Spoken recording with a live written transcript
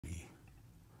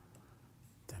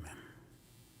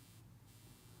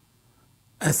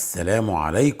السلام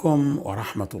عليكم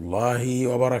ورحمة الله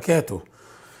وبركاته.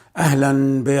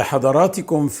 أهلا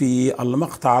بحضراتكم في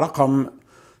المقطع رقم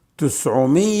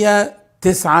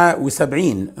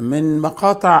 979 من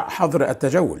مقاطع حظر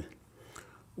التجول،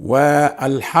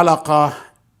 والحلقة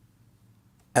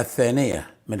الثانية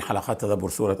من حلقات تدبر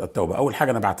سورة التوبة. أول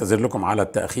حاجة أنا بعتذر لكم على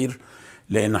التأخير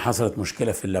لأن حصلت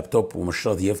مشكلة في اللابتوب ومش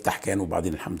راضي يفتح كان،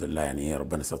 وبعدين الحمد لله يعني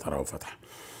ربنا ستره وفتح.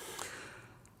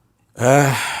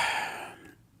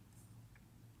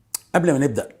 قبل ما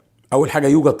نبدأ، أول حاجة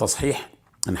يوجد تصحيح.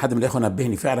 أن حد من الإخوة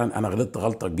نبهني، فعلا أنا غلطت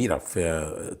غلطة كبيرة في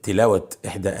تلاوة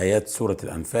إحدى آيات سورة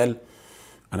الأنفال.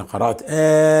 أنا قرأت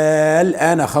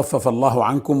الآن خفف الله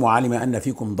عنكم وعلم أن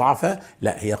فيكم ضعفا.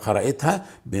 لا، هي قرأتها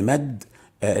بمد،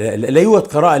 لا يوجد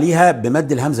قراءة ليها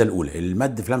بمد الهمزة الأولى،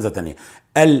 المد في الهمزة الثانية.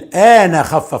 الآن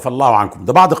خفف الله عنكم،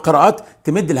 ده بعض القراءات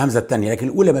تمد الهمزة الثانية، لكن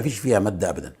الأولى ما فيش فيها مد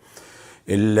أبدا.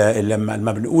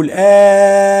 لما بنقول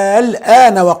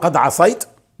الآن وقد عصيت،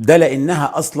 ده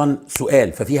لانها اصلا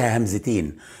سؤال ففيها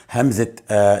همزتين، همزه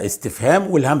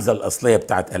استفهام والهمزه الاصليه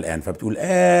بتاعت الان، فبتقول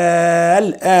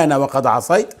الان وقد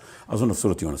عصيت، اظن في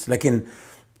سوره يونس. لكن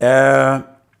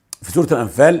في سوره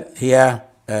الانفال هي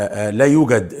لا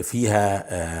يوجد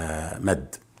فيها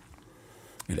مد.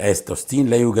 الايه 66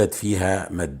 لا يوجد فيها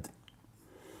مد.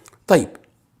 طيب،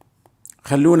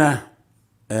 خلونا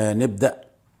نبدا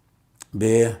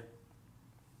ب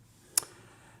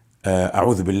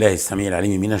أعوذ بالله السميع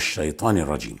العليم من الشيطان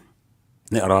الرجيم.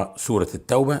 نقرأ سورة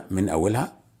التوبة من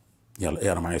أولها. يلا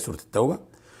اقرأ معايا سورة التوبة.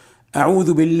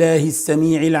 أعوذ بالله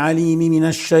السميع العليم من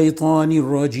الشيطان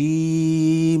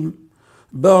الرجيم.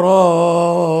 براءة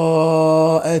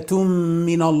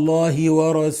من الله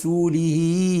ورسوله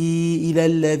إلى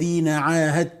الذين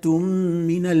عاهدتم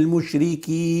من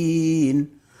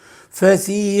المشركين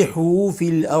فسيحوا في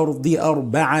الأرض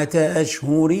 4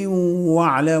 أشهر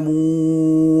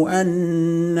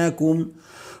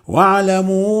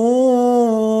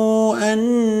واعلموا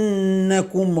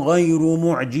أنكم غير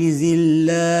معجز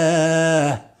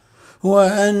الله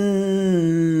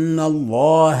وأن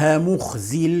الله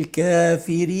مخزي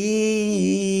الكافرين.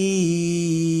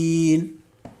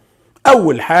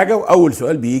 أول حاجة وأول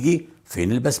سؤال بيجي،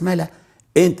 فين البسملة؟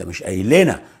 أنت مش قايل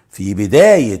لنا في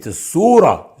بداية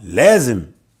السورة لازم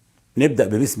نبدأ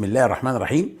ببسم الله الرحمن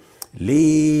الرحيم؟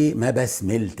 ليه ما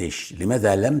بسملتش؟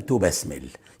 لماذا لم تبسمل؟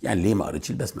 يعني ليه ما قريتش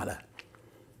البسملة؟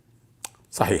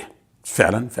 صحيح،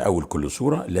 فعلا في أول كل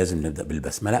سورة لازم نبدأ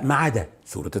بالبسملة ما عدا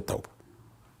سورة التوبة.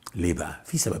 ليه بقى؟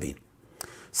 في سببين.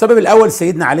 السبب الأول،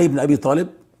 سيدنا علي بن أبي طالب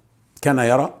كان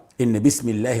يرى إن بسم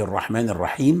الله الرحمن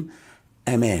الرحيم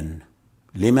أمان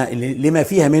لما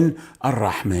فيها من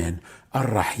الرحمن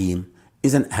الرحيم.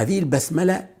 إذن هذه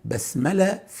البسملة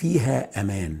بسملة فيها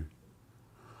أمان.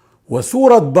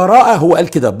 وسورة براءة، هو قال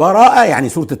كده، براءة يعني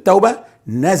سورة التوبة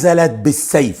نزلت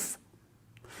بالسيف.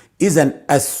 إذن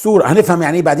السورة هنفهم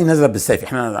يعني إيه بعدين نزلت بالسيف،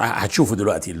 إحنا هتشوفوا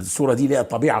دلوقتي السورة دي لها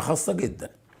طبيعة خاصة جدا.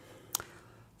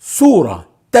 سورة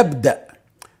تبدأ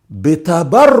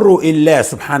بتبرؤ الله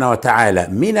سبحانه وتعالى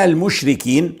من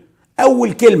المشركين.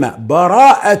 أول كلمة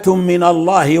براءة من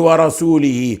الله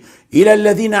ورسوله إلى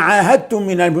الذين عاهدتم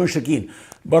من المشركين.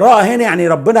 براءة هنا يعني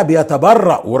ربنا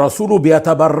بيتبرأ ورسوله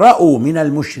بيتبرأوا من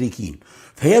المشركين،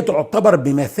 فهي تعتبر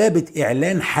بمثابة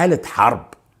إعلان حالة حرب.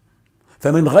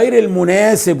 فمن غير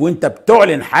المناسب وانت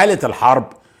بتعلن حالة الحرب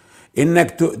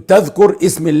انك تذكر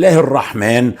اسم الله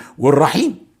الرحمن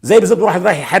والرحيم. زي بالظبط واحد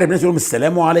رايح يحارب ناس يقول لهم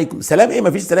السلام عليكم. سلام ايه؟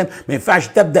 ما فيش سلام. ما ينفعش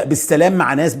تبدأ بالسلام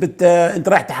مع ناس انت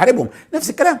رايح تحاربهم. نفس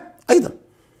الكلام ايضا.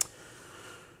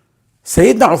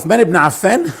 سيدنا عثمان بن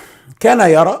عفان كان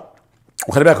يرى،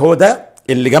 وخلي بالك هو ده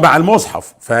اللي جمع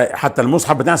المصحف، فحتى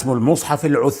المصحف بتاعنا اسمه المصحف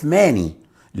العثماني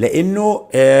لانه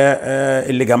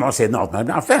اللي جمعه سيدنا عثمان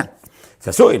بن عفان.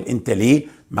 فسئل انت ليه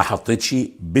ما حطيتش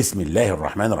بسم الله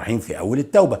الرحمن الرحيم في اول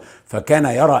التوبة؟ فكان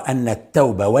يرى ان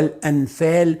التوبة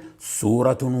والانفال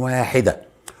سورة واحدة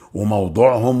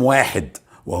وموضوعهم واحد،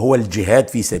 وهو الجهاد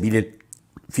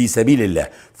في سبيل الله،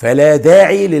 فلا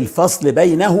داعي للفصل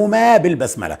بينهما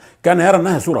بالبسملة. كان يرى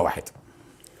انها سورة واحدة،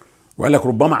 وقال لك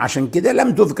ربما عشان كده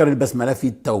لم تذكر البسملة في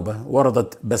التوبة،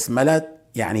 وردت بسملة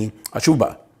يعني اشوف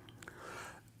بقى.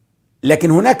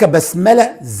 لكن هناك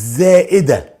بسملة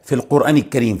زائدة في القرآن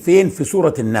الكريم. فين؟ في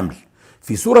سورة النمل.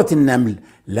 في سورة النمل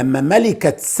لما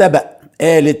ملكة سبأ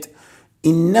قالت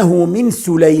إنه من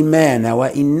سليمان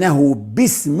وإنه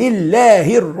بسم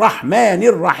الله الرحمن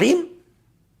الرحيم،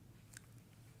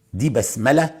 دي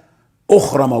بسملة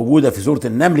أخرى موجودة في سورة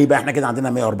النمل. يبقى احنا كده عندنا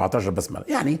 114 بسملة،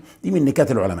 يعني دي من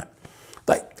نكات العلماء.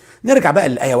 طيب نرجع بقى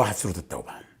للآية 1 في سورة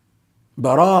التوبة.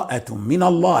 براءة من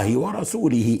الله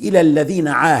ورسوله إلى الذين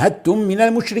عاهدتم من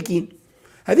المشركين.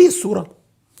 هذه السورة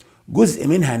جزء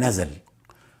منها نزل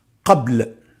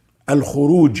قبل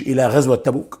الخروج إلى غزوة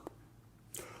تبوك،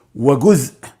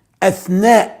 وجزء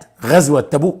أثناء غزوة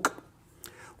تبوك،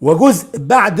 وجزء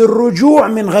بعد الرجوع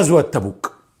من غزوة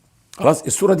تبوك. خلاص،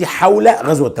 السورة دي حول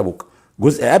غزوة تبوك،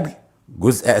 جزء قبل،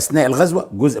 جزء أثناء الغزوة،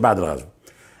 جزء بعد الغزوة.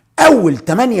 أول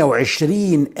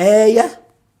 28 آية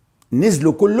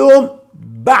نزلوا كلهم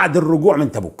بعد الرجوع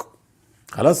من تبوك.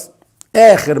 خلاص،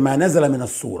 آخر ما نزل من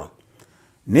السورة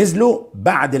نزلوا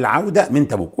بعد العودة من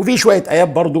تبوك، وفي شوية آيات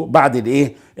برضو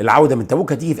بعد العودة من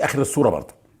تبوك هتيجي في آخر السورة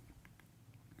برضو.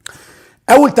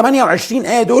 أول 28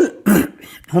 آية دول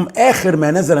هم آخر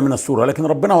ما نزل من السورة، لكن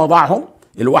ربنا وضعهم،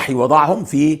 الوحي وضعهم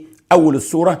في أول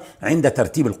السورة عند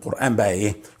ترتيب القرآن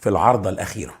بقى في العرضة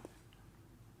الأخيرة.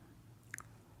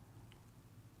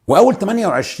 وأول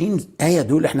 28 آية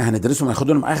دول احنا هندرسهم،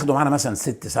 هياخدوا معانا مثلا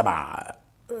 6-7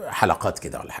 حلقات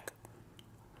كده ولا حاجة.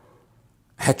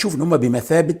 هتشوف ان هم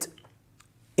بمثابة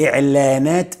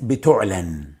إعلانات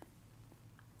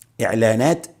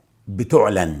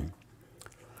بتعلن.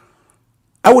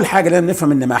 أول حاجة لازم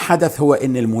نفهم ان ما حدث هو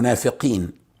ان المنافقين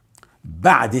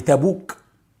بعد تبوك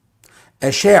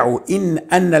أشاعوا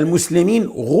أن المسلمين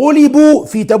غلبوا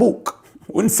في تبوك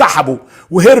وانسحبوا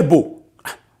وهربوا،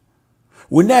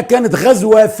 وإنها كانت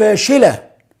غزوة فاشلة.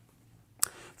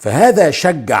 فهذا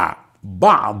شجع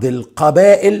بعض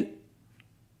القبائل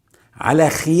على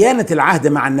خيانة العهد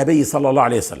مع النبي صلى الله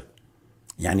عليه وسلم،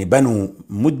 يعني بنو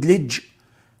مدلج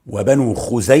وبنو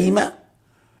خزيمة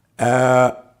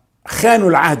خانوا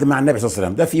العهد مع النبي صلى الله عليه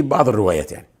وسلم، ده في بعض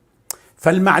الروايات يعني.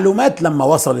 فالمعلومات لما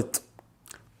وصلت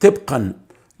طبقا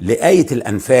لآية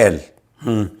الأنفال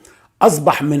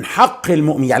أصبح من حق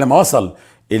المؤمن، يعني لما وصل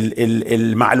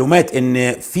المعلومات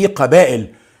إن في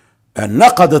قبائل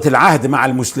نقضت العهد مع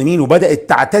المسلمين وبدأت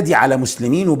تعتدي على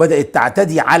مسلمين وبدأت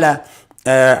تعتدي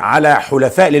على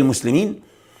حلفاء للمسلمين،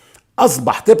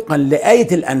 أصبح طبقا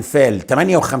لآية الأنفال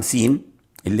 58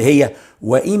 اللي هي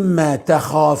وإما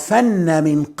تخافن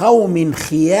من قوم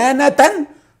خيانة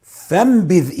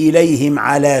فانبذ إليهم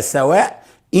على سواء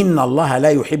إن الله لا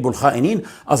يحب الخائنين.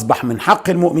 أصبح من حق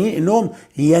المؤمنين إنهم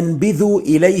ينبذوا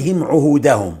إليهم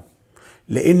عهودهم،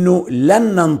 لأنه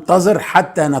لن ننتظر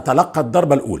حتى نتلقى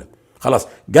الضربة الأولى. خلاص،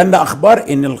 جانا أخبار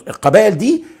إن القبائل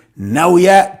دي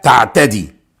ناوية تعتدي،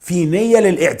 في نية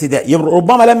للاعتداء.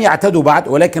 ربما لم يعتدوا بعد،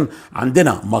 ولكن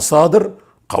عندنا مصادر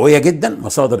قوية جدا،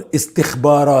 مصادر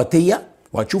استخباراتية.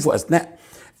 وهتشوفوا أثناء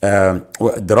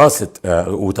دراسة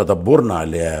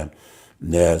وتدبرنا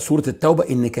لسورة التوبة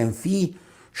إن كان في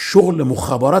شغل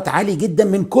مخابرات عالي جدا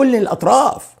من كل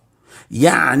الأطراف.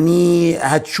 يعني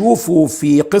هتشوفوا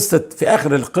في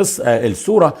آخر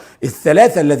السورة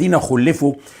الثلاثة الذين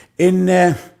خلفوا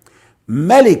إن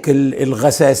ملك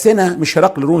الغساسنة، مش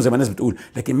هرقل الروم زي ما الناس بتقول،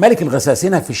 لكن ملك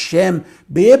الغساسنة في الشام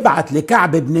بيبعت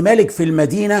لكعب بن مالك في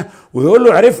المدينة ويقول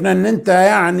له عرفنا ان انت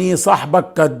يعني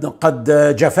صاحبك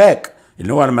قد جفاك،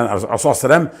 اللي هو لما الرسول صلى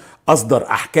الله عليه وسلم اصدر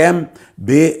احكام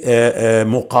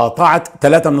بمقاطعة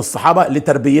 3 من الصحابة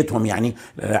لتربيتهم، يعني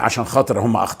عشان خاطر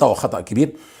هم اخطأوا خطأ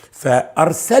كبير.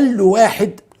 فارسل له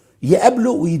واحد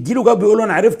يقابله ويديله جواب بيقول له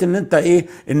انا عرفت ان انت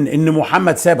ان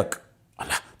محمد سابك.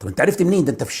 الله، طب انت عرفت منين؟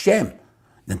 ده انت في الشام،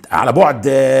 ده انت على بعد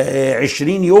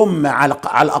 20 يوم على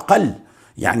الاقل.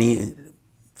 يعني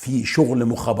في شغل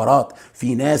مخابرات،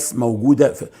 في ناس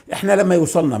موجوده احنا لما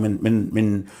يوصلنا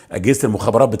من اجهزه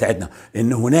المخابرات بتاعتنا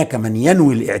ان هناك من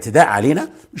ينوي الاعتداء علينا،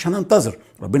 مش هننتظر.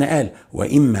 ربنا قال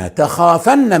واما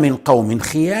تخافن من قوم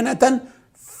خيانه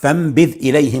فانبذ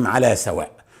اليهم على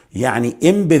سواء، يعني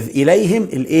انبذ اليهم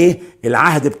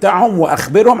العهد بتاعهم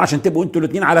واخبرهم عشان تبقوا انتوا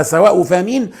الاثنين على سواء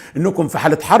وفاهمين انكم في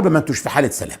حاله حرب، ما انتوش في حاله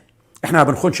سلام. احنا ما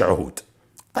بنخونش عهود.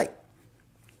 طيب،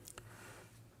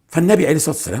 فالنبي عليه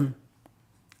الصلاه والسلام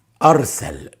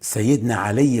ارسل سيدنا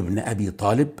علي بن ابي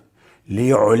طالب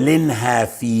ليعلنها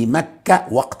في مكه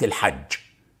وقت الحج،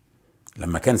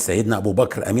 لما كان سيدنا ابو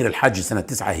بكر امير الحج سنه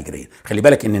 9 هجريه. خلي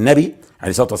بالك ان النبي عليه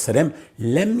الصلاه والسلام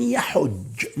لم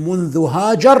يحج منذ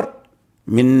هاجر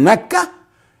من مكة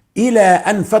إلى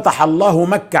أن فتح الله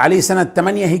مكة عليه سنة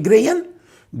 8 هجريا.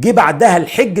 جه بعدها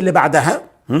الحج اللي بعدها،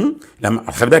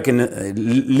 لما خلي بالك إن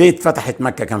ليه اتفتحت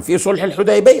مكة؟ كان في صلح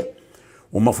الحديبية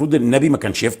والمفروض النبي ما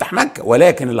كانش يفتح مكة،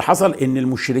 ولكن اللي حصل إن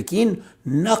المشركين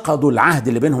نقضوا العهد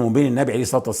اللي بينهم وبين النبي عليه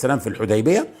الصلاة والسلام في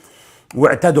الحديبية،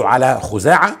 واعتدوا على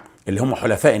خزاعة اللي هم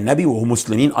حلفاء النبي وهم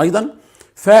مسلمين أيضا.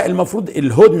 فالمفروض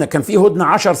الهدنة، كان في هدنة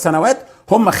 10 سنوات،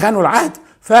 هم خانوا العهد،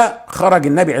 فخرج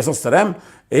النبي عليه الصلاة والسلام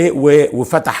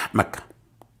وفتح مكة.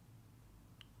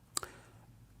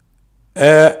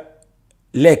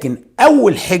 لكن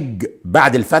أول حج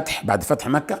بعد الفتح، بعد فتح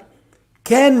مكة،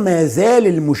 كان ما زال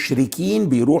المشركين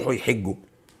بيروحوا يحجوا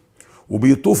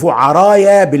وبيطوفوا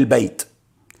عرايا بالبيت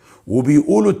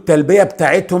وبيقولوا التلبية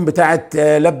بتاعتهم بتاعت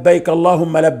لبيك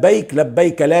اللهم لبيك،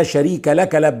 لبيك لا شريك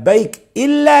لك لبيك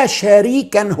إلا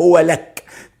شريكا هو لك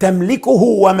تملكه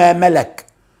وما ملك.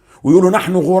 ويقولوا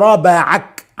نحن غرابة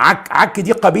عك. عك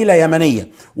دي قبيلة يمنية،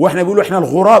 واحنا بيقولوا احنا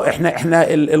الغراب،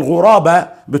 احنا الغرابة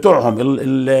بتوعهم،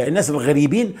 الناس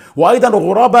الغريبين، وايضا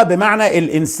الغرابة بمعنى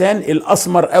الانسان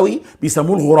الاسمر قوي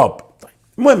بيسموه الغراب. طيب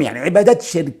المهم يعني عبادات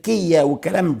شركية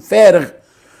وكلام فارغ.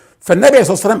 فالنبي عليه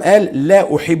الصلاة والسلام قال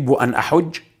لا احب ان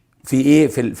احج في ايه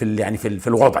في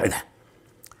الوضع ده.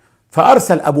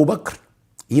 فارسل ابو بكر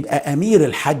يبقى امير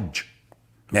الحج،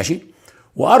 ماشي،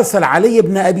 وارسل علي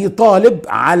بن ابي طالب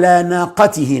على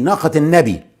ناقته، ناقة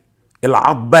النبي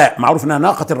العضباء، معروف انها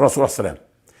ناقة الرسول صلى الله عليه وسلم،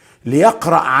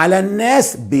 ليقرأ على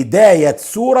الناس بداية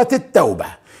سورة التوبة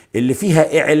اللي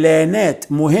فيها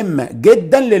اعلانات مهمة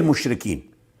جدا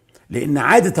للمشركين. لان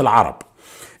عادة العرب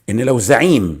ان لو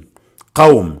زعيم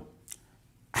قوم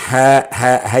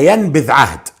هينبذ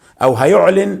عهد او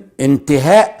هيعلن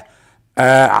انتهاء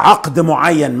عقد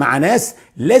معين مع ناس،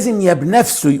 لازم يا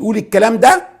بنفسه يقول الكلام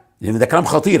ده، لان ده كلام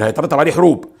خطير هيترتب عليه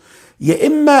حروب، يا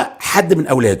اما حد من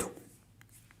اولاده.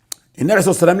 النبي عليه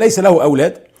الصلاه والسلام ليس له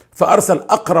اولاد، فارسل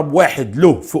اقرب واحد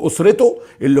له في اسرته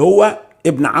اللي هو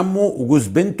ابن عمه وجوز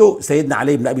بنته سيدنا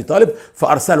علي بن ابي طالب،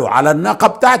 فارسله على الناقه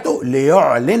بتاعته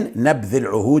ليعلن نبذ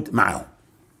العهود معهم.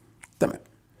 تمام.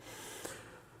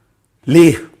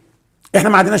 ليه؟ احنا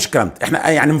ما عندناش الكلام ده، احنا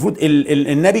يعني المفروض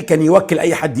النبي كان يوكل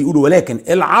اي حد يقوله، ولكن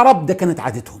العرب ده كانت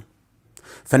عادتهم.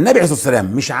 فالنبي عليه الصلاه والسلام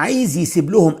مش عايز يسيب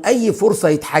لهم اي فرصه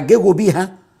يتحججوا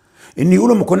بيها ان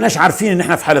يقولوا ما كناش عارفين ان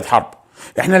احنا في حاله حرب،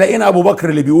 احنا لقينا ابو بكر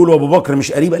اللي بيقولوا ابو بكر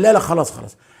مش قريب. لا خلاص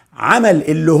عمل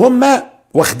اللي هم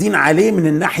واخدين عليه من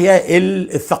الناحيه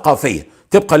الثقافيه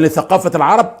طبقا لثقافه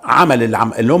العرب، عمل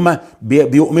اللي هم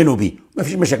بيؤمنوا بيه، ما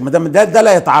فيش مشاكل، ما دام ده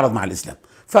لا يتعارض مع الاسلام.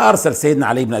 فارسل سيدنا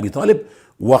علي بن ابي طالب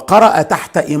وقرأ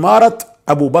تحت اماره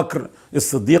ابو بكر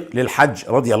الصديق للحج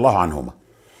رضي الله عنهما.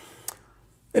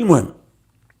 المهم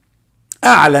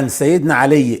اعلن سيدنا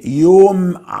علي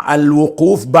يوم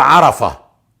الوقوف بعرفه،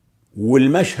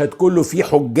 والمشهد كله فيه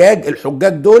حجاج،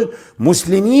 الحجاج دول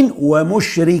مسلمين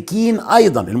ومشركين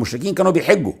ايضا، المشركين كانوا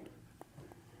بيحجوا.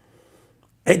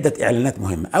 عدة اعلانات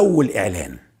مهمة. اول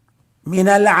اعلان: من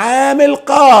العام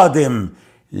القادم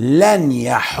لن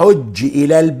يحج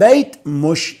الى البيت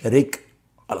مشرك.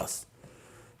 خلاص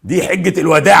دي حجة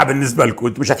الوداع بالنسبة لكم،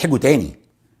 انتوا مش هتحجوا تاني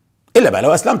الا بقى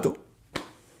لو اسلمتوا.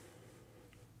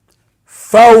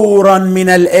 فورا من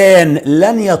الان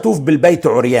لن يطوف بالبيت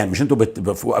عريان. مش انتوا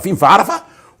واقفين في عرفه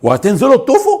وهتنزلوا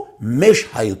تطوفوا، مش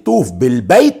هيطوف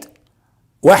بالبيت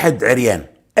واحد عريان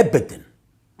ابدا.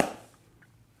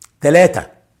 3: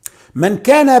 من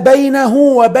كان بينه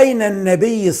وبين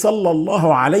النبي صلى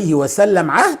الله عليه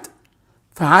وسلم عهد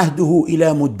فعهده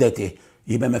الى مدته،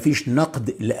 يبقى ما فيش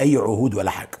نقد لاي عهود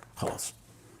ولا حاجه خلاص.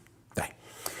 طيب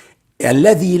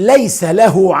الذي ليس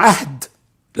له عهد،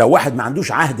 لو واحد ما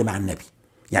عندوش عهد مع النبي،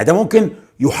 يعني ده ممكن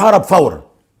يحارب فورا.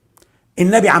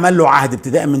 النبي عمل له عهد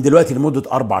ابتداء من دلوقتي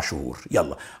لمدة 4 شهور،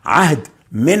 يلا عهد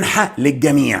منحة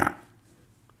للجميع،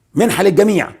 منحة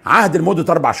للجميع، عهد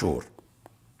لمدة 4 شهور.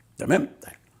 تمام.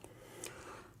 طيب.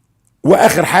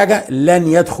 واخر حاجة: لن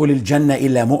يدخل الجنة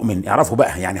الا مؤمن. اعرفوا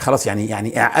بقى يعني خلاص،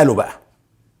 يعني اعقلوا بقى.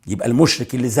 يبقى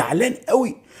المشرك اللي زعلان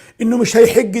قوي انه مش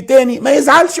هيحج تاني ما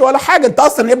يزعلش ولا حاجة، انت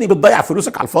اصلا يا ابني بتضيع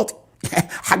فلوسك على الفاضي.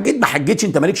 حجيت ما حجيتش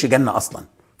انت مالكش جنة اصلا،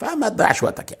 فما تضيعش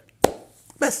وقتك يعني.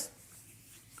 بس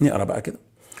نقرا بقى كده: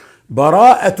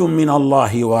 براءة من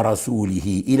الله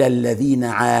ورسوله إلى الذين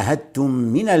عاهدتم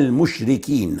من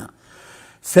المشركين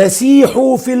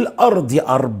فسيحوا في الأرض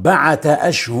 4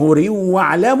 أشهر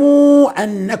واعلموا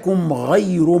أنكم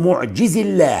غير معجز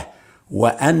الله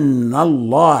وأن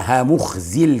الله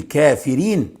مخزي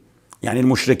الكافرين. يعني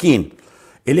المشركين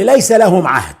اللي ليس لهم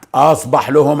عهد أصبح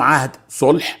لهم عهد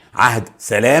صلح، عهد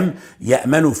سلام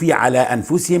يأمنوا فيه على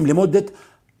أنفسهم لمدة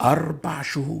 4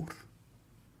 شهور.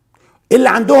 اللي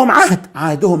عندهم عهد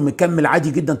عهدهم مكمل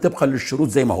عادي جدا طبقا للشروط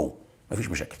زي ما هو، مفيش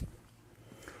مشاكل.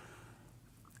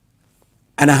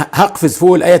 انا هقفز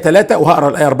فوق الآية 3 وهقرأ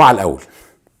الآية 4 الأول،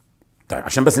 طيب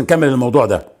عشان بس نكمل الموضوع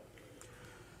ده.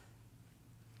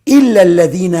 إلا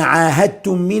الذين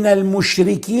عاهدتم من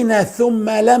المشركين ثم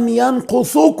لم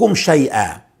ينقصوكم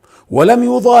شيئا ولم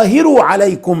يظاهروا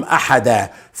عليكم أحدا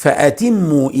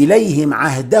فأتموا إليهم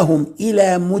عهدهم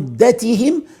إلى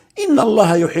مدتهم إن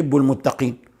الله يحب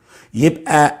المتقين.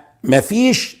 يبقى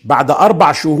مفيش بعد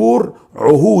 4 شهور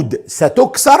عهود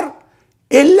ستكسر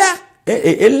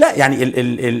إلا يعني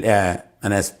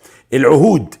أنا آسف،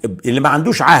 العهود اللي ما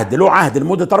عندوش عهد له عهد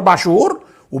لمدة 4 شهور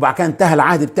وبعد كده انتهى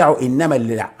العهد بتاعه، انما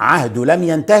اللي عهده لم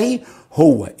ينتهي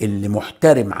هو اللي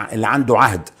محترم، اللي عنده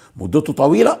عهد مدته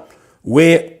طويله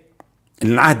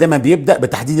العهد دايما بيبدأ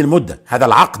بتحديد المدة، هذا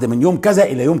العقد من يوم كذا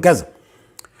إلى يوم كذا،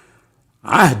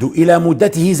 عهده إلى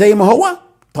مدته زي ما هو،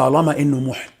 طالما إنه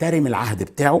محترم العهد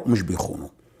بتاعه مش بيخونه.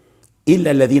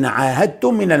 إلا الذين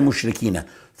عاهدتم من المشركين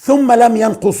ثم لم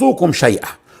ينقصوكم شيئا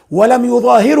ولم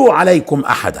يظاهروا عليكم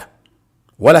أحدا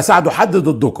ولا ساعدوا حد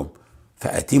ضدكم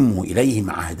فأتموا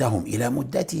إليهم عهدهم إلى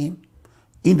مدتهم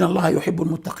إن الله يحب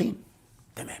المتقين.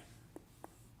 تمام.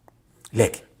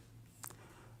 لكن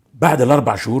بعد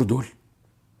ال4 شهور دول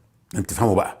انت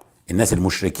تفهموا بقى الناس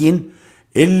المشركين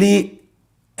اللي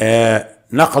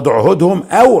نقضوا عهودهم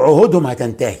او عهودهم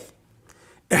هتنتهي،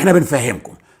 احنا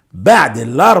بنفهمكم بعد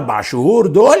ال4 شهور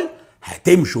دول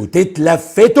هتمشوا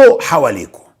تتلفتوا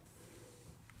حواليكم.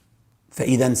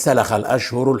 فإذا انسلخ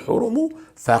الأشهر الحرم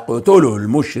فاقتلوا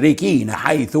المشركين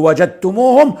حيث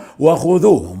وجدتموهم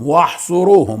وخذوهم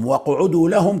واحصروهم واقعدوا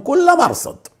لهم كل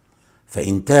مرصد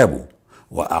فإن تابوا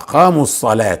وأقاموا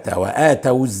الصلاة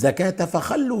وآتوا الزكاة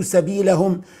فخلوا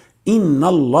سبيلهم إن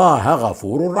الله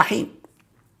غفور رحيم.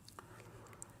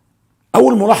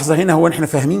 أول ملاحظة هنا هو إحنا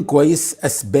فاهمين كويس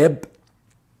أسباب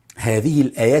هذه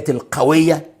الآيات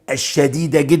القوية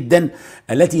الشديدة جدا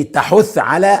التي تحث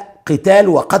على قتال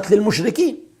وقتل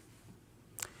المشركين.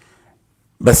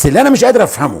 بس اللي أنا مش قادر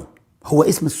أفهمه هو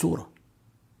اسم السورة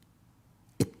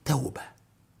التوبة.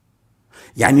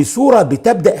 يعني سورة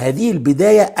بتبدأ هذه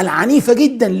البداية العنيفة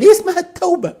جدا، ليه اسمها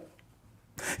التوبة؟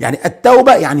 يعني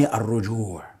التوبة يعني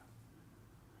الرجوع،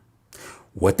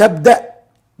 وتبدأ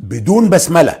بدون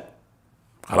بسملة،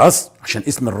 خلاص، عشان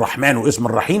اسم الرحمن واسم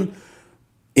الرحيم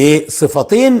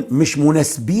صفتين مش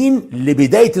مناسبين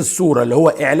لبداية السورة، اللي هو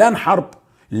إعلان حرب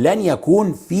لن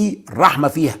يكون في رحمة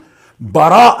فيها،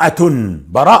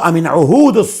 براءة من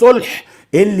عهود الصلح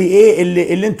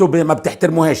اللي انتوا ما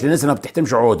بتحترموهاش، الناس اللي ما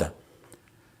بتحترمش عهودها،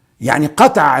 يعني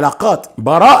قطع علاقات.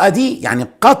 براءة دي يعني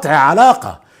قطع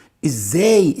علاقة.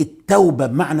 ازاي التوبة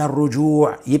بمعنى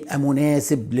الرجوع يبقى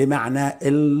مناسب لمعنى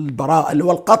البراءة اللي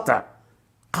هو القطع؟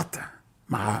 قطع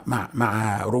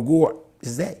مع رجوع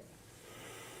ازاي؟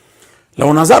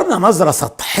 لو نظرنا نظرة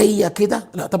سطحية كده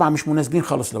لا طبعا مش مناسبين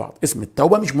خالص لبعض. اسم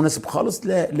التوبة مش مناسب خالص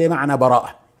لمعنى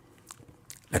براءة.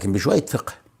 لكن بشوية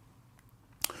فقه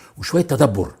وشوية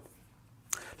تدبر،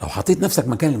 لو حطيت نفسك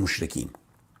مكان المشركين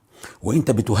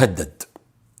وانت بتهدد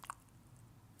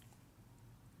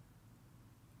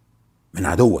من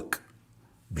عدوك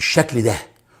بالشكل ده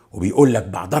وبيقول لك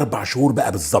بعد 4 شهور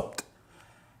بقى بالظبط،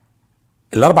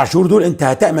 ال4 شهور دول انت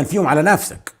هتأمن فيهم على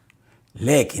نفسك،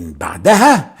 لكن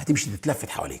بعدها هتمشي تتلفت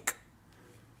حواليك،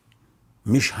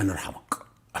 مش هنرحمك.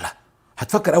 لا،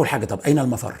 هتفكر اول حاجة طب اين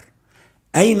المفر؟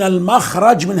 اين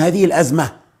المخرج من هذه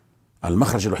الازمة؟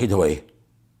 المخرج الوحيد هو ايه؟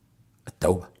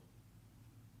 التوبة.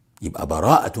 يبقى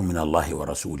براءة من الله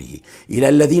ورسوله إلى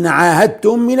الذين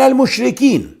عاهدتم من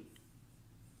المشركين.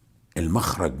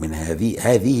 المخرج من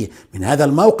من هذا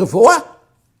الموقف هو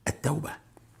التوبة.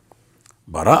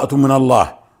 براءة من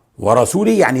الله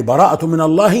ورسوله يعني براءة من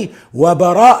الله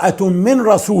وبراءة من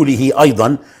رسوله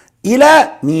أيضا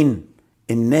إلى مين؟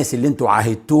 الناس اللي انتوا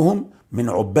عاهدتوهم من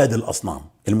عباد الأصنام.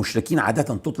 المشركين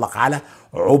عادة تطلق على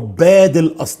عباد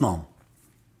الأصنام،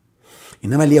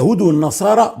 إنما اليهود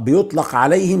والنصارى بيطلق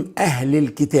عليهم أهل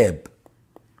الكتاب،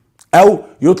 أو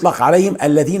يطلق عليهم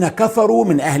الذين كفروا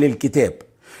من أهل الكتاب،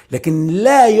 لكن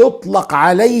لا يطلق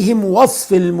عليهم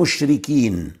وصف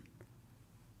المشركين.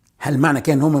 هل معنى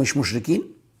كان هم مش مشركين؟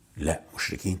 لا،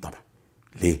 مشركين طبعا.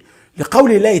 ليه؟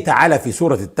 لقول الله تعالى في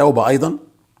سورة التوبة أيضا: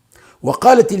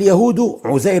 وقالت اليهود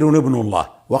عزير ابن الله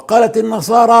وقالت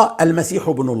النصارى المسيح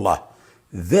ابن الله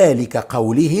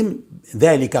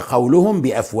ذلك قولهم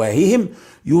بأفواههم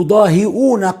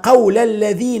يضاهئون قول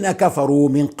الذين كفروا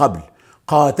من قبل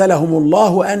قاتلهم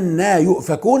الله أنى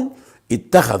يؤفكون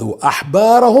اتخذوا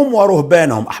أحبارهم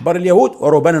ورهبانهم، أحبار اليهود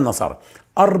ورهبان النصارى،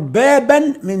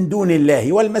 أربابا من دون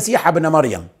الله والمسيح ابن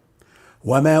مريم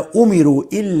وما أمروا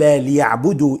إلا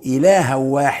ليعبدوا إلها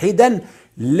واحدا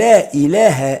لا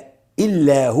إله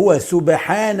إلا هو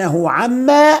سبحانه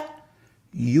عما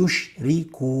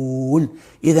يشركون.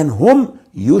 إذن هم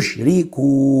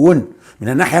يشركون. من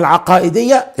الناحية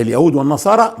العقائدية اليهود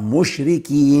والنصارى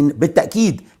مشركين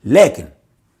بالتأكيد،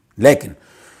 لكن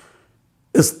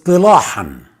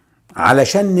اصطلاحا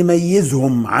علشان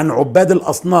نميزهم عن عباد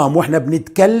الأصنام واحنا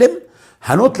بنتكلم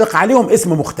هنطلق عليهم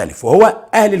اسم مختلف وهو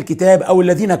أهل الكتاب أو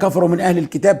الذين كفروا من أهل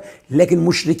الكتاب، لكن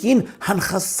مشركين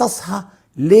هنخصصها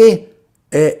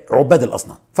لعباد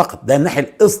الأصنام فقط. ده الناحية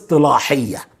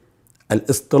الاصطلاحية،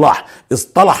 الاصطلاح،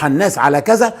 اصطلح الناس على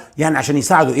كذا يعني عشان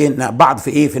يساعدوا بعض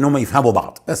في ان هم يفهموا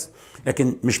بعض بس،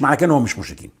 لكن مش معنى كده انهم مش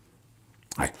مشركين.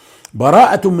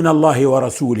 براءة من الله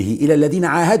ورسوله إلى الذين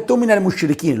عاهدتم من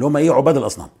المشركين اللي هم عباد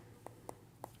الأصنام.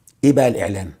 ايه بقى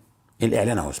الإعلان؟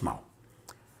 الإعلان أهو، اسمعوا: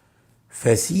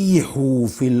 فسيحوا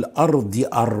في الأرض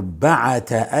 4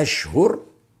 أشهر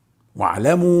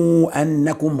واعلموا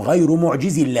أنكم غير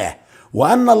معجزي الله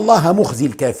وأن الله مخزي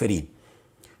الكافرين.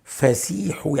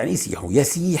 فسيحوا يعني إيه سيحوا؟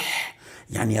 يسيح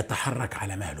يعني يتحرك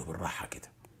على مهله بالراحة كده.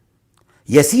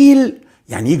 يسيل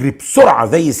يعني يجري بسرعة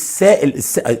زي السائل.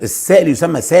 السائل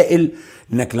يسمى سائل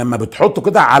انك لما بتحطه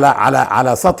كده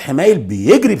على سطح مايل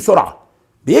بيجري بسرعة،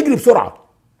 بيجري بسرعة.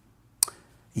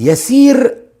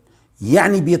 يسير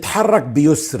يعني بيتحرك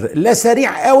بيسر، لا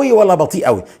سريع قوي ولا بطيء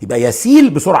قوي، يبقى يسيل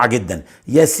بسرعة جدا.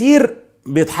 يسير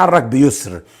بيتحرك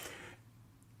بيسر.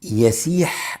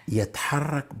 يسيح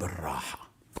يتحرك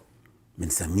بالراحة،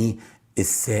 بنسميه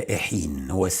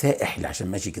السائحين. هو سائح عشان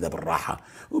ماشي كده بالراحة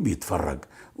وبيتفرج،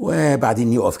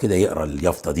 وبعدين يقف كده يقرأ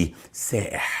اليافطة دي: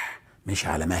 سائح مش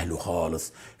على مهله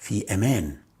خالص، في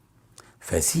أمان.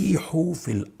 فسيحوا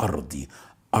في الأرض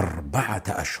 4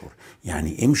 أشهر،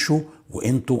 يعني امشوا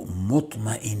وانتوا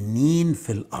مطمئنين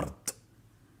في الأرض.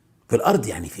 في الأرض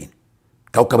يعني فين؟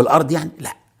 كوكب الأرض يعني؟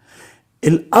 لا،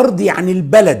 الأرض يعني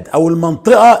البلد أو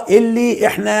المنطقة اللي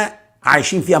احنا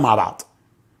عايشين فيها مع بعض.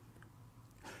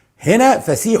 هنا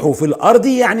فسيحوا في الأرض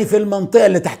يعني في المنطقة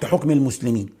اللي تحت حكم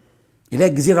المسلمين، اللي هي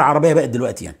الجزيرة العربية بقت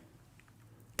دلوقتي. يعني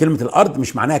كلمة الأرض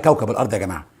مش معناها كوكب الأرض يا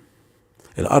جماعة.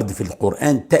 الأرض في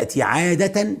القرآن تأتي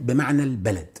عادة بمعنى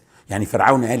البلد. يعني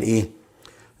فرعون قال إيه؟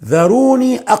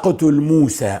 ذروني أقتل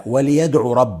موسى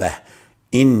وليدعو ربه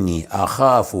إني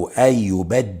أخاف أن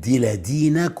يبدل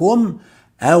دينكم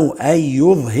أو أن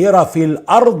يظهر في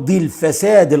الأرض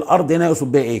الفساد. الأرض هنا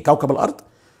يقصد بها إيه؟ كوكب الأرض؟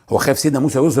 هو خايف سيدنا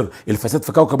موسى يظهر الفساد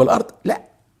في كوكب الأرض؟ لا،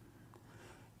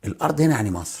 الأرض هنا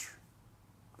يعني مصر،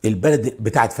 البلد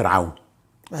بتاعت فرعون،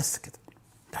 بس كده.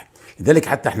 طيب لذلك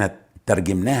حتى احنا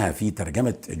ترجمناها في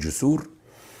ترجمة جسور: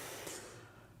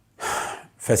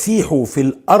 فسيحوا في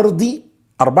الأرض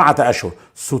 4 أشهر.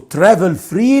 So travel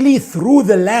freely through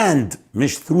the land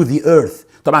مش through the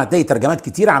earth. طبعا هتلاقي ترجمات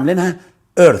كتير عاملينها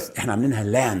earth، احنا عاملينها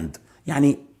land،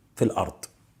 يعني في الأرض.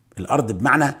 الأرض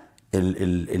بمعنى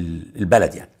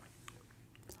البلد يعني.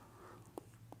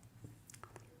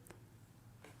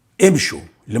 امشوا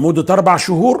لمدة 4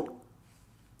 شهور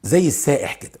زي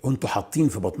السائح كده، وانتوا حاطين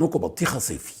في بطنكم بطيخة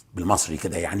صيفي بالمصري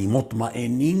كده، يعني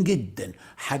مطمئنين جدا،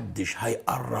 حدش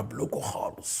هيقرب لكم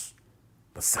خالص.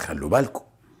 بس خلوا بالكم،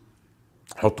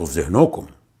 حطوا في ذهنكم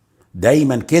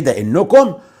دايما كده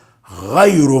انكم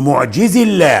غير معجزي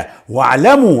الله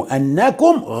واعلموا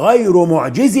انكم غير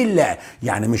معجزي الله،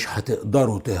 يعني مش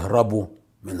هتقدروا تهربوا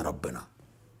من ربنا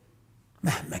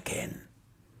مهما كان.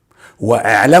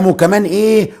 واعلموا كمان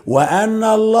ايه؟ وان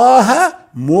الله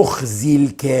مخزي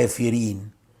الكافرين.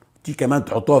 دي كمان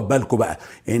تحطوها في بالكم بقى،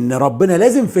 ان ربنا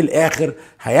لازم في الاخر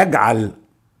هيجعل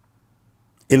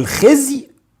الخزي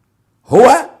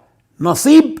هو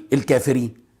نصيب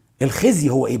الكافرين. الخزي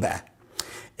هو ايه بقى؟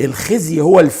 الخزي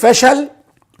هو الفشل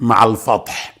مع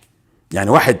الفضح. يعني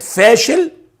واحد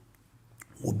فاشل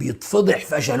وبيتفضح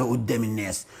فشله قدام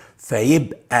الناس،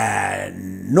 فيبقى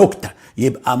نكتة،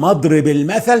 يبقى مضرب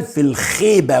المثل في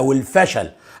الخيبة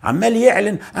والفشل، عمال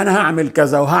يعلن انا هعمل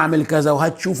كذا وهعمل كذا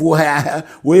وهتشوفوا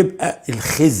ويبقى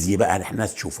الخزي بقى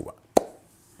الناس تشوفه بقى.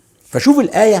 فشوف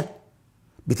الآية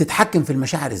بتتحكم في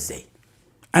المشاعر ازاي.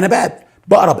 انا بقى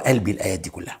بقرب قلبي الآيات دي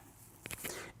كلها.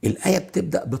 الآية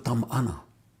بتبدأ بطمأنة،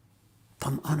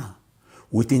 طمأنة،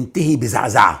 وتنتهي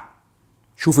بزعزعة.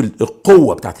 شوف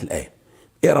القوة بتاعت الآية.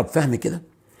 اقرب فهم كده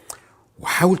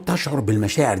وحاول تشعر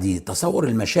بالمشاعر دي. تصور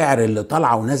المشاعر اللي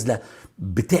طالعة ونازلة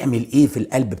بتعمل ايه في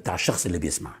القلب بتاع الشخص اللي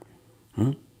بيسمع.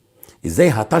 ازاي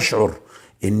هتشعر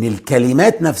ان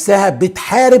الكلمات نفسها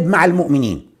بتحارب مع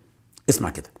المؤمنين. اسمع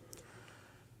كده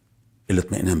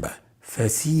الاطمئنان بقى: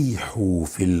 فسيحوا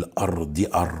في الأرض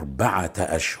 4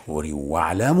 أشهر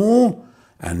واعلموا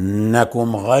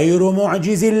أنكم غير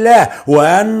معجز الله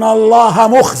وأن الله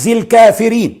مخزي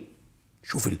الكافرين.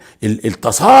 شوف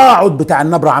التصاعد بتاع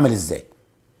النبرة عامل ازاي.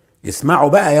 اسمعوا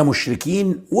بقى يا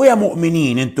مشركين ويا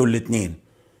مؤمنين انتوا الاتنين.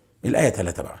 الآية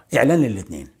 3 بقى إعلان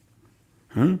للاتنين.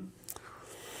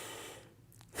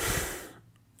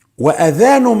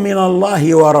 وأذان من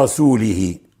الله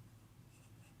ورسوله.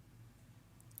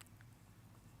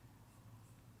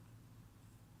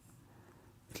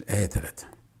 الآية 3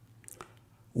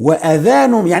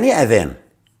 وأذان يعني ايه أذان؟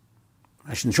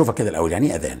 عشان نشوفها كده الأول. يعني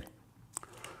ايه أذان؟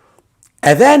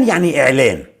 أذان يعني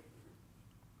إعلان.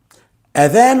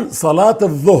 أذان صلاة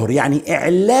الظهر يعني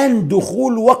إعلان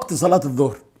دخول وقت صلاة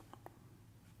الظهر.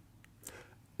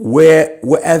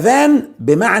 وأذان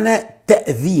بمعنى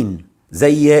تأذين،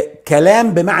 زي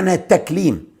كلام بمعنى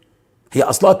تكليم. هي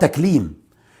أصلها تكليم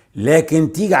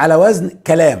لكن تيجي على وزن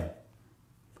كلام.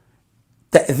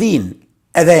 تأذين،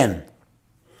 أذان.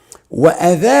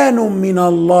 وأذان من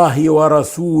الله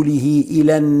ورسوله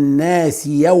إلى الناس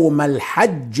يوم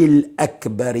الحج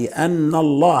الأكبر أن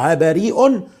الله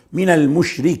بريء من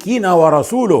المشركين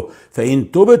ورسوله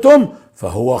فإن تبتم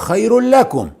فهو خير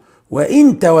لكم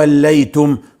وإن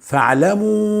توليتم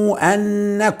فاعلموا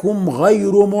أنكم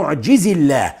غير معجز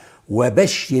الله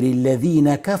وبشر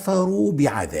الذين كفروا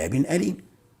بعذاب أليم.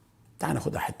 تعال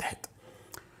ناخدها حتة حتة.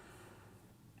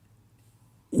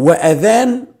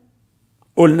 وأذان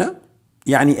قلنا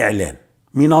يعني إعلان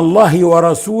من الله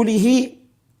ورسوله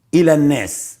إلى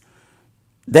الناس،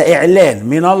 ده إعلان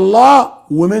من الله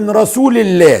ومن رسول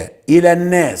الله إلى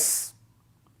الناس.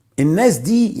 الناس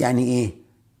دي يعني إيه؟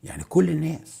 يعني كل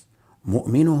الناس،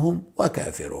 مؤمنهم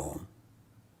وكافرهم.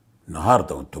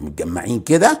 النهارده وانتم متجمعين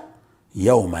كده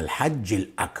يوم الحج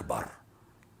الأكبر،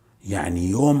 يعني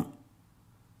يوم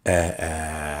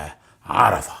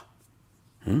عرفة.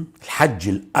 الحج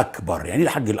الأكبر يعني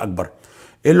الحج الأكبر.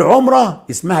 العمرة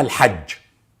اسمها الحج،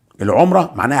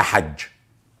 العمرة معناها حج،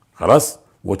 خلاص،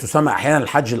 وتسمى أحيانا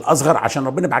الحج الأصغر عشان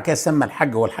ربنا بعد كده سمى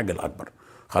الحج هو الحج الأكبر،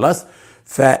 خلاص.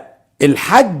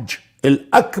 فالحج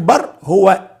الأكبر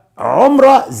هو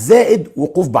عمرة زائد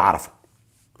وقوف بعرفة،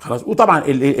 خلاص. وطبعا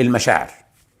المشاعر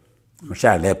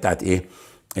اللي هي بتاعت ايه،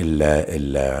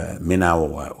 منى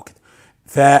وكده.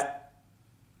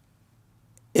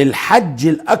 فالحج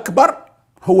الأكبر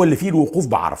هو اللي فيه الوقوف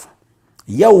بعرفة.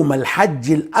 يوم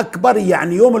الحج الأكبر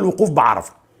يعني يوم الوقوف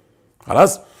بعرفة،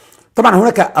 خلاص. طبعا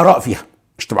هناك آراء فيها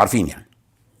مش تبقوا عارفين يعني،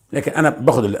 لكن أنا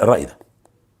باخد الرأي ده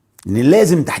إن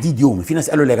لازم تحديد يوم. في ناس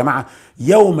قالوا لي يا جماعة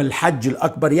يوم الحج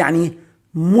الأكبر يعني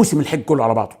موسم الحج كله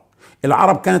على بعضه.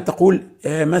 العرب كانت تقول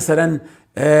مثلا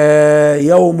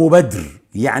يوم بدر،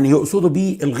 يعني يقصدوا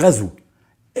به الغزو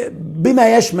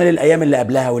بما يشمل الايام اللي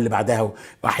قبلها واللي بعدها.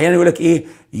 واحيانا يقول لك ايه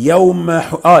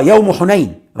يوم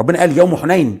حنين. ربنا قال يوم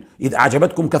حنين اذ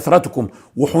اعجبتكم كثرتكم،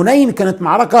 وحنين كانت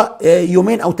معركه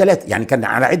يومين او ثلاثه، يعني كان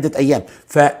على عده ايام.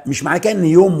 فمش معنى كده ان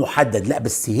يوم محدد، لا،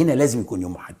 بس هنا لازم يكون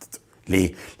يوم محدد.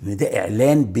 ليه؟ لان ده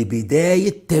اعلان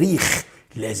ببدايه تاريخ،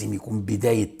 لازم يكون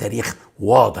بدايه تاريخ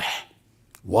واضح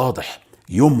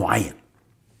يوم معين.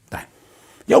 طيب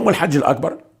يوم الحج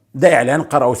الاكبر ده اعلان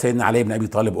قرأه سيدنا علي بن ابي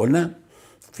طالب، قلنا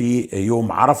في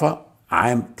يوم عرفة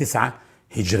عام 9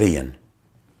 هجريا،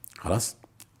 خلاص.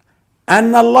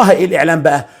 أن الله، إيه الإعلان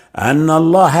بقى؟ أن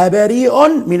الله بريء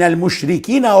من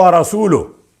المشركين ورسوله.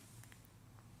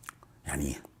 يعني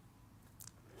إيه؟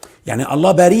 يعني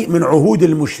الله بريء من عهود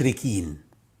المشركين،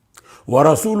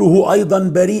 ورسوله أيضا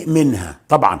بريء منها.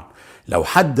 طبعا لو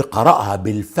حد قرأها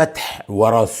بالفتح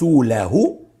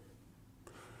ورسوله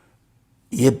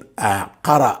يبقى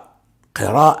قرأ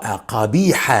قراءة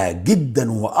قبيحة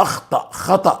جدا وأخطأ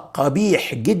خطأ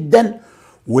قبيح جدا،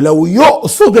 ولو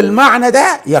يقصد المعنى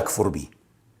ده يكفر به،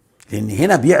 لأن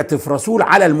هنا بيعطف رسول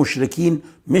على المشركين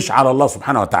مش على الله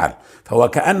سبحانه وتعالى. فهو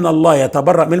كأن الله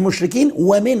يتبرأ من المشركين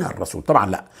ومن الرسول، طبعا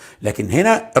لا، لكن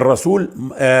هنا الرسول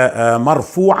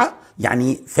مرفوعة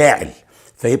يعني فاعل،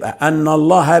 فيبقى أن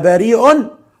الله بريء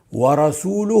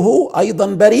ورسوله أيضا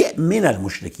بريء من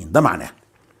المشركين، ده معناه.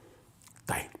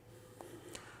 طيب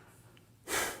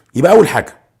يبقى أول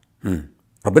حاجة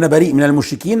ربنا بريء من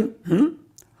المشركين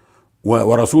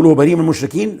ورسوله بريء من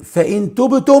المشركين، فإن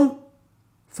تبتم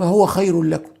فهو خير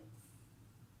لكم.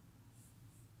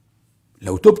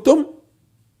 لو تبتم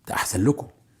ده أحسن لكم.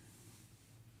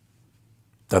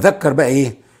 تذكر بقى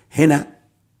إيه هنا،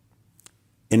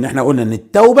 إن إحنا قلنا إن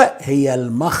التوبة هي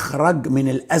المخرج من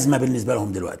الأزمة بالنسبة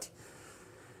لهم دلوقتي.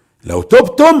 لو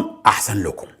تبتم أحسن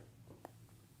لكم.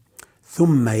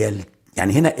 ثم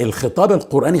يعني هنا الخطاب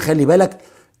القرآني خلي بالك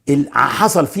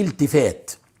حصل فيه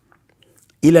التفات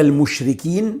إلى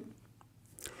المشركين،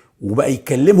 وبقى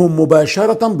يكلمهم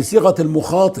مباشرة بصيغة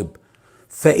المخاطب.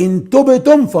 فإن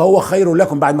تبتم فهو خير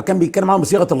لكم، بعد ما كان بيتكلم معهم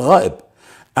بصيغة الغائب.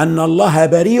 أن الله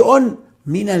بريء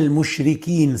من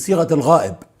المشركين، صيغة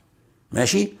الغائب،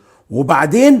 ماشي.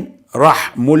 وبعدين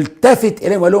راح ملتفت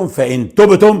إليهم وقال لهم فإن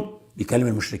تبتم، بيكلم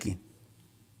المشركين.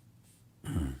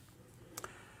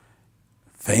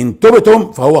 فإن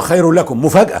تبتم فهو خير لكم،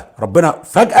 مفاجأة، ربنا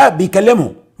فجأة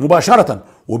بيكلمهم مباشرة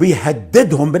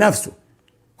وبيهددهم بنفسه،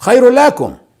 خير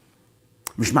لكم.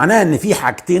 مش معناها ان في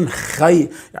حاجتين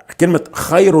كلمة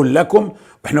خير لكم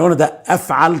واحنا قلنا ده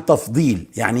افعل تفضيل،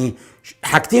 يعني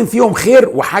حاجتين فيهم خير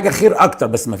وحاجة خير اكتر،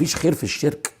 بس ما فيش خير في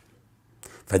الشرك.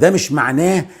 فده مش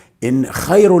معناه ان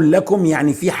خير لكم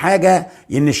يعني في حاجة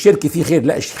ان الشرك فيه خير،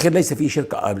 لا، الخير ليس فيه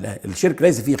شرك، الشرك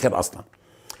ليس فيه خير اصلا.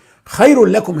 خير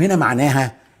لكم هنا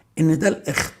معناها ان ده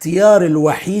الاختيار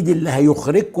الوحيد اللي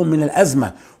هيخرجكم من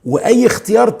الازمة، واي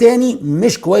اختيار تاني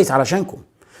مش كويس علشانكم.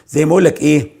 زي ما اقول لك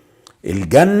ايه،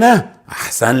 الجنة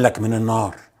احسن لك من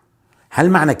النار، هل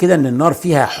معنى كده ان النار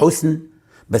فيها حسن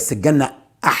بس الجنة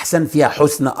احسن، فيها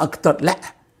حسن اكتر؟ لا،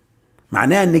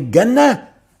 معناها ان الجنة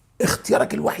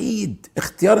اختيارك الوحيد،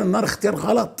 اختيار النار اختيار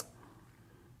غلط،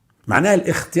 معناها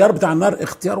الاختيار بتاع النار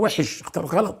اختيار وحش، اختيار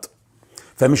غلط.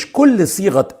 فمش كل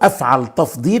صيغة افعل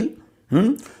تفضيل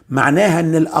معناها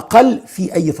ان الاقل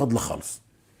في اي فضل خالص.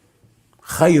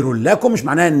 خير لكم مش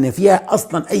معناها ان فيها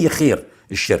اصلا اي خير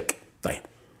الشرك. طيب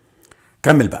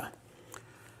كمل بقى.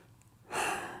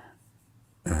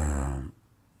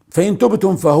 فإن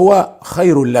تبتم فهو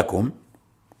خير لكم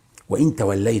وإن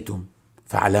توليتم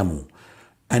فاعلموا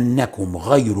أنكم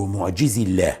غير معجز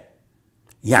الله.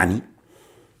 يعني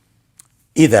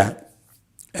إذا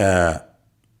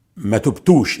ما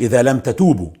تبتوش، إذا لم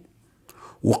تتوبوا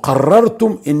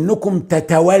وقررتم أنكم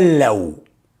تتولوا،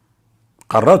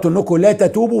 قررتوا أنكم لا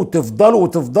تتوبوا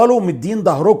وتفضلوا مدين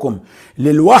ظهركم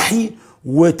للوحي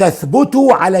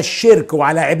وتثبتوا على الشرك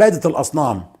وعلى عبادة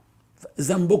الأصنام،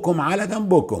 ذنبكم على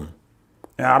جنبكم.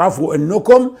 اعرفوا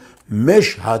انكم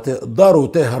مش هتقدروا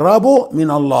تهربوا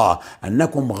من الله،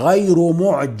 انكم غير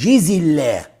معجز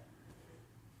الله.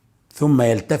 ثم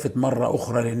يلتفت مرة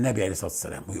اخرى للنبي عليه الصلاة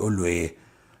والسلام ويقول له ايه؟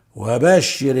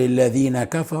 وبشر الذين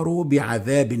كفروا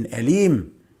بعذاب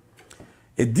أليم.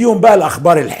 اديهم بقى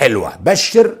الاخبار الحلوة.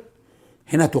 بشر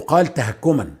هنا تقال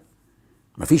تهكما،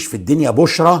 مفيش في الدنيا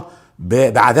بشرة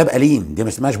بعذاب أليم، دي ما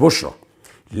اسمهاش بشرة،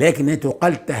 لكن هي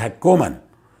تقال تهكما،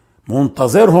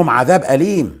 منتظرهم عذاب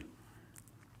أليم.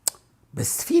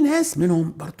 بس في ناس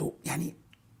منهم برضو يعني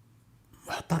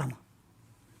محترمة،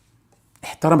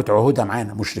 احترمت عهودها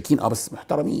معانا، مشركين بس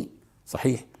محترمين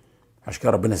صحيح. عشان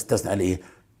كده ربنا استثنى قال ايه؟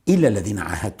 إلا الذين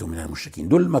عاهدتم من المشركين،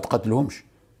 دول ما تقتلهمش.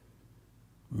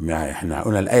 احنا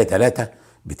قلنا الآية 3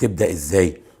 بتبدأ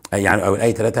ازاي؟ يعني او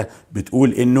الآية 3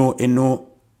 بتقول انه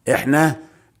احنا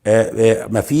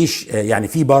مفيش يعني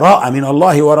في براءة من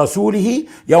الله ورسوله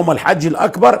يوم الحج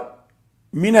الأكبر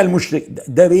من المشرك.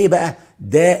 ده ايه بقى؟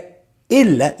 ده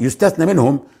إلا يستثنى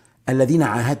منهم الذين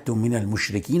عاهدتم من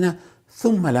المشركين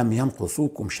ثم لم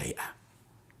ينقصوكم شيئا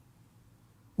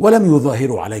ولم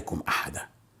يظاهروا عليكم أحدا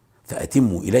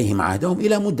فأتموا إليهم عهدهم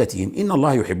إلى مدتهم إن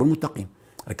الله يحب المتقين.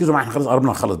 ركزوا معايا، احنا خلاص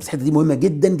قربنا نخلص، بس الحتة دي مهمة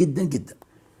جدا جدا جدا.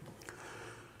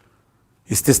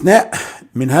 استثناء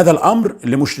من هذا الأمر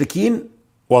لمشركين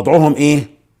وضعهم ايه؟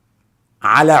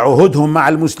 على عهودهم مع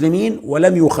المسلمين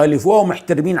ولم يخالفوها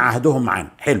ومحترمين عهدهم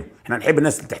معانا. حلو، احنا نحب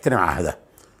الناس اللي تحترم عهدها.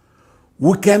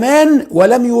 وكمان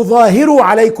ولم يظاهروا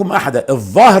عليكم احدا.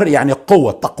 الظاهر يعني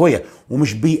القوة، التقوية،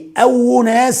 ومش بيقووا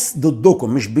ناس ضدكم،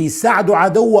 مش بيساعدوا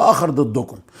عدو اخر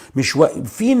ضدكم، مش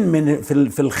واقفين من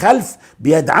في الخلف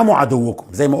بيدعموا عدوكم.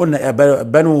 زي ما قلنا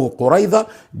بنو قريظة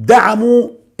دعموا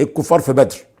الكفار في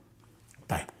بدر.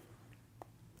 طيب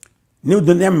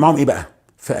نقدر نعمل معهم ايه بقى؟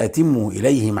 فأتموا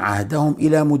إليهم عهدهم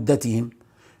إلى مدتهم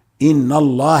إن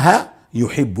الله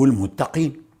يحب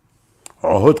المتقين.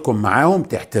 عهودكم معاهم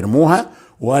تحترموها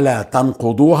ولا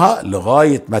تنقضوها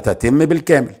لغاية ما تتم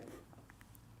بالكامل.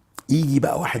 يجي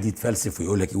بقى واحد يتفلسف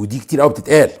ويقول لك، ودي كتير قوي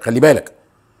بتتقال، خلي بالك،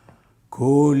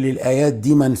 كل الآيات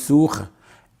دي منسوخة.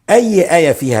 أي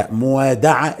آية فيها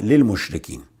موادعة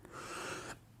للمشركين،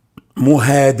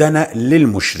 مهادنة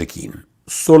للمشركين،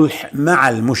 صلح مع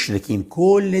المشركين،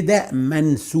 كل ده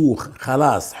منسوخ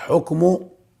خلاص، حكمه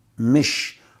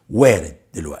مش وارد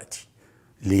دلوقتي.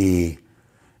 ليه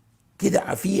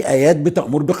كده؟ في ايات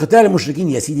بتأمر بقتال المشركين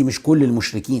يا سيدي، مش كل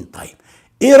المشركين. طيب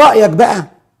ايه رأيك بقى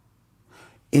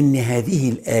ان هذه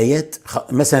الايات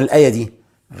مثلا الآية دي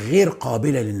غير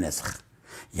قابلة للنسخ،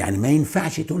 يعني ما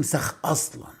ينفعش تنسخ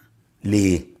اصلا؟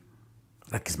 ليه؟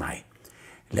 ركز معايا،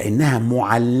 لانها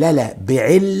معللة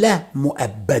بعلة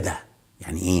مؤبدة.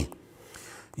 يعني ايه؟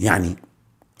 يعني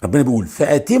ربنا بيقول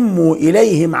فأتموا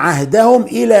إليهم عهدهم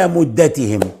إلى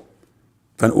مدتهم،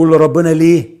 فنقول لربنا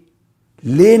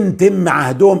ليه نتم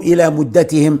عهدهم إلى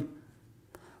مدتهم؟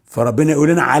 فربنا يقول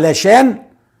لنا علشان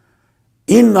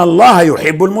إن الله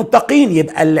يحب المتقين.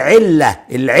 يبقى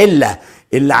العلة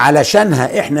اللي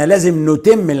علشانها إحنا لازم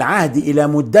نتم العهد إلى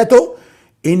مدته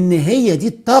إن هي دي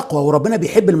التقوى، وربنا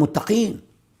بيحب المتقين.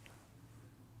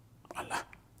 الله،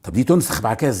 طب دي تنسخ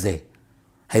بعد كده إزاي؟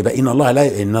 هيبقى ان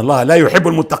الله لا يحب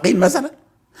المتقين مثلا؟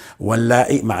 ولا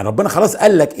إيه؟ مع ربنا خلاص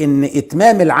قال لك ان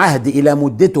اتمام العهد الى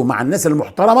مدته مع الناس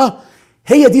المحترمه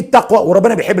هي دي التقوى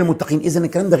وربنا بيحب المتقين. اذا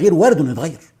الكلام ده غير وارد انه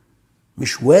يتغير،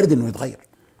 مش وارد انه يتغير،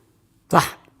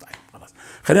 صح؟ طيب خلاص،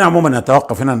 خلينا عموما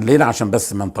نتوقف هنا الليله عشان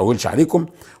بس ما نطولش عليكم،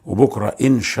 وبكره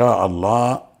ان شاء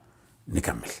الله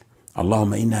نكمل.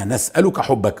 اللهم إنا نسألك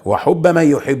حبك وحب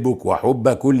من يحبك وحب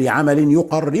كل عمل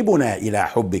يقربنا إلى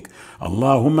حبك.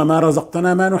 اللهم ما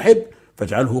رزقتنا ما نحب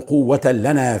فاجعله قوة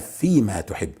لنا فيما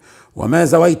تحب، وما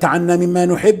زويت عنا مما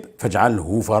نحب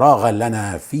فاجعله فراغا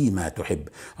لنا فيما تحب.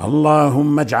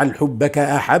 اللهم اجعل حبك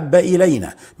أحب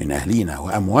إلينا من أهلنا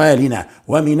وأموالنا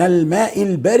ومن الماء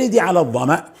البارد على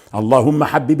الظمأ. اللهم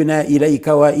حببنا إليك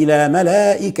وإلى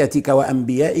ملائكتك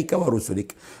وأنبيائك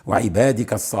ورسلك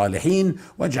وعبادك الصالحين،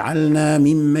 واجعلنا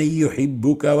ممن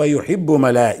يحبك ويحب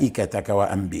ملائكتك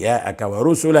وأنبيائك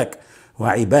ورسلك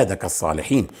وعبادك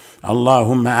الصالحين.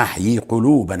 اللهم أحيي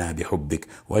قلوبنا بحبك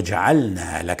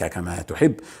واجعلنا لك كما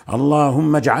تحب.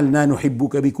 اللهم اجعلنا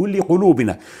نحبك بكل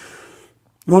قلوبنا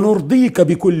ونرضيك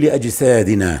بكل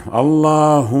أجسادنا.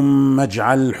 اللهم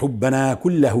اجعل حبنا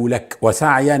كله لك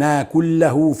وسعينا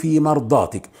كله في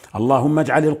مرضاتك. اللهم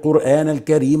اجعل القرآن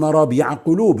الكريم ربيع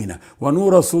قلوبنا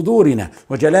ونور صدورنا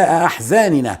وجلاء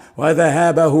أحزاننا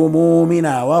وذهاب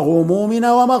همومنا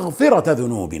وغمومنا ومغفرة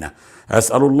ذنوبنا.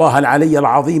 أسأل الله العلي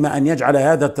العظيم أن يجعل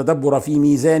هذا التدبر في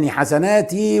ميزان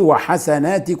حسناتي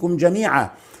وحسناتكم جميعا.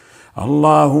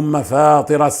 اللهم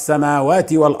فاطر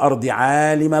السماوات والأرض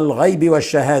عالم الغيب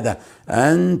والشهادة،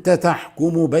 أنت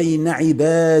تحكم بين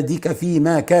عبادك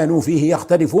فيما كانوا فيه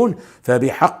يختلفون،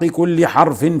 فبحق كل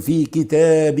حرف في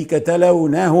كتابك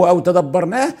تلوناه أو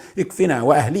تدبرناه اكفنا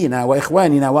وأهلينا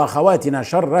وإخواننا وأخواتنا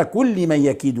شر كل من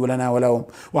يكيد لنا ولهم،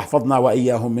 واحفظنا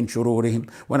وإياهم من شرورهم،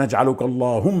 ونجعلك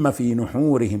اللهم في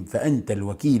نحورهم، فأنت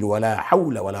الوكيل ولا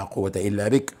حول ولا قوة إلا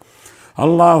بك.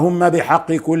 اللهم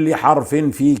بحق كل حرف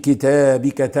في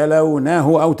كتابك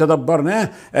تلوناه أو تدبرناه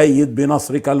أيد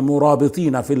بنصرك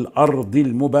المرابطين في الأرض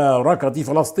المباركة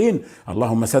فلسطين.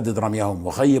 اللهم سدد رميهم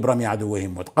وخيب رمي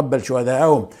عدوهم وتقبل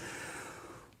شهداءهم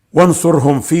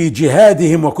وانصرهم في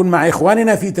جهادهم، وكن مع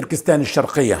إخواننا في تركستان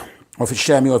الشرقية وفي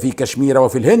الشام وفي كشمير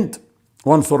وفي الهند،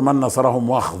 وانصر من نصرهم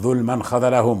واخذل من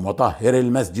خذلهم، وطهر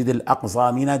المسجد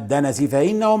الأقصى من الدنس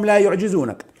فإنهم لا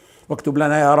يعجزونك، واكتب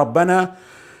لنا يا ربنا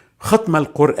ختم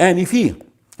القرآن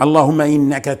فيه. اللهم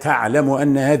إنك تعلم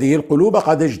أن هذه القلوب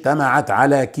قد اجتمعت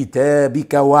على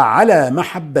كتابك وعلى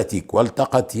محبتك،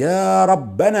 والتقت يا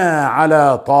ربنا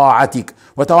على طاعتك،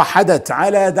 وتوحدت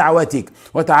على دعوتك،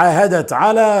 وتعاهدت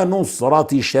على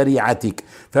نصرة شريعتك،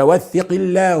 فوثق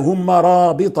اللهم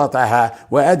رابطتها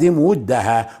وأدم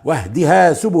ودها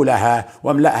واهدها سبلها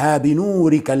واملأها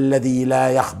بنورك الذي لا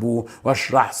يخبو،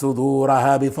 واشرح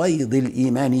صدورها بفيض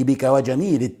الإيمان بك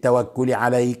وجميل التوكل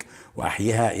عليك،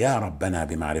 وأحيها يا ربنا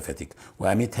بمعرفتك،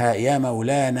 وأمتها يا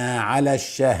مولانا على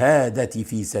الشهادة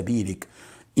في سبيلك،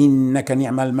 إنك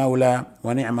نعم المولى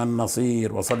ونعم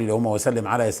النصير. وصل اللهم وسلم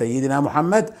على سيدنا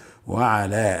محمد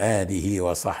وعلى آله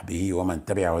وصحبه ومن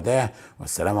تبع هداه،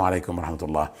 والسلام عليكم ورحمة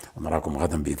الله، ونراكم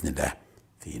غدا بإذن الله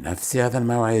في نفس هذا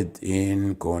الموعد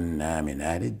إن كنا من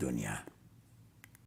أهل الدنيا.